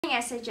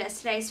SHS.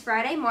 Today is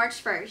Friday,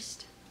 March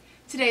 1st.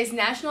 Today is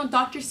National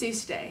Dr.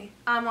 Seuss Day.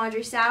 I'm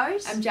Audrey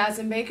Sowers. I'm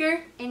Jasmine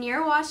Baker. And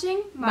you're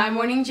watching My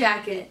Morning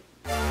Jacket.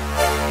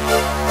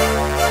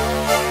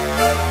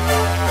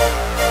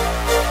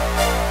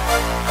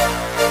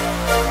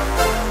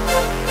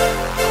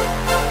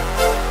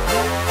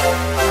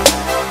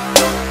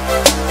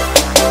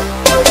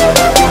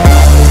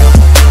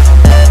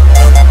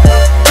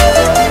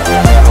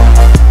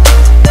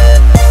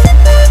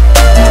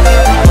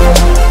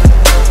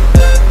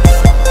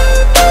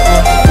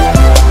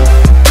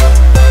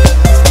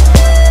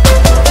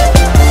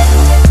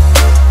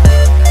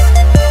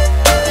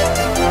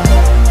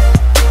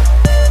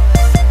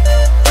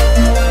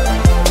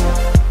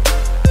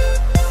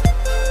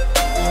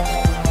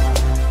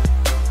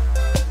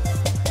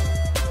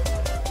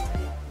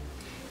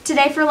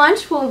 Today for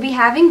lunch we'll be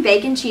having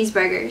bacon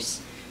cheeseburgers.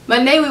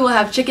 Monday we will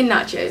have chicken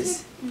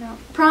nachos.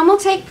 Prom will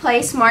take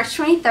place March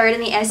 23rd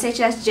in the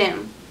SHS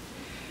gym.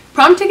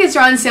 Prom tickets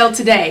are on sale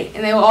today,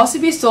 and they will also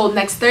be sold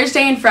next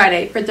Thursday and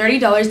Friday for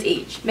 $30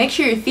 each. Make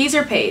sure your fees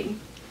are paid.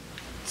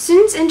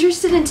 Students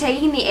interested in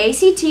taking the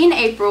ACT in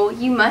April,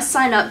 you must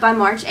sign up by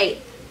March 8th.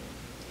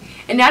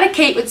 And now to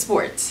Kate with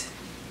sports.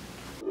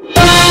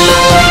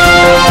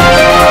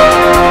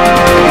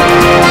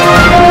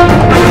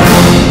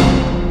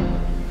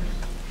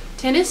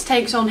 Tennis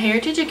takes on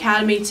Heritage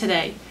Academy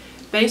today.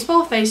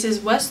 Baseball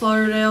faces West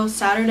Lauderdale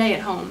Saturday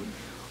at home.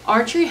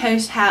 Archery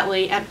hosts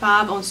Hatley at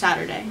 5 on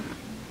Saturday.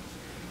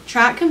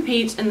 Track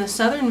competes in the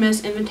Southern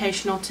Miss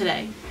Invitational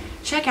today.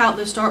 Check out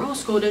the Starkville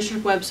School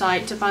District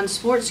website to find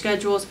sports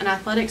schedules and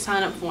athletic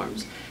sign-up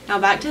forms. Now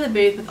back to the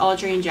booth with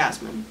Audrey and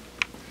Jasmine.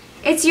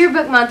 It's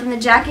yearbook month in the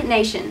Jacket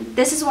Nation.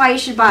 This is why you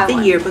should buy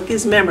one. The yearbook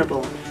is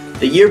memorable.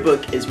 The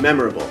yearbook is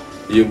memorable.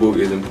 The yearbook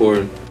is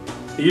important.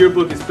 The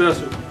yearbook is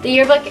special. The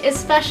yearbook is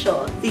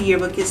special. The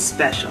yearbook is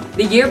special.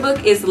 The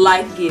yearbook is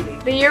life-giving.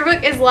 The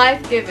yearbook is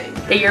life-giving.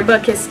 The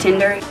yearbook is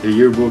tender. The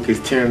yearbook is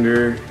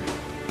tender.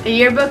 The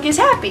yearbook is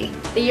happy.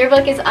 The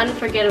yearbook is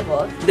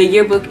unforgettable. The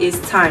yearbook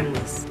is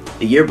timeless.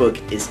 The yearbook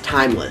is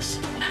timeless.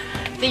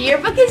 The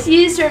yearbook is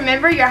used to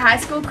remember your high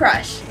school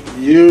crush.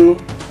 You.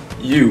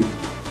 You.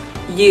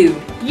 You.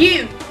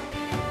 You.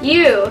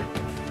 You.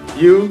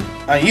 You.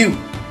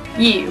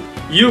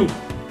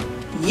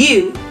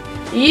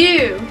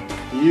 You.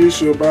 You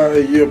should buy a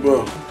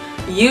yearbook.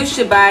 You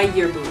should buy a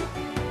yearbook.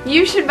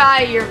 You should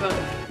buy a yearbook.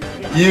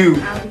 You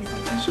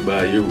should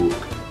buy a yearbook.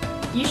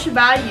 You should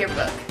buy a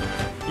yearbook.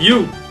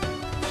 You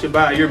should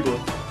buy a yearbook.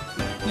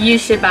 You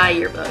should buy a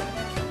yearbook.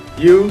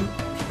 You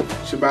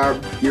should buy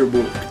a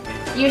yearbook.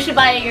 You should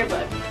buy a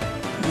yearbook.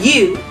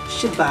 You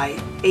should buy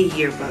a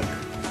yearbook.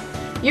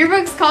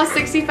 Yearbooks cost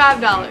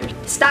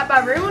 $65. Stop by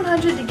Room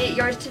 100 to get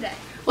yours today.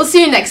 We'll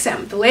see you next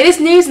time with the latest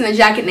news in the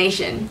Jacket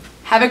Nation.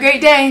 Have a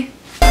great day.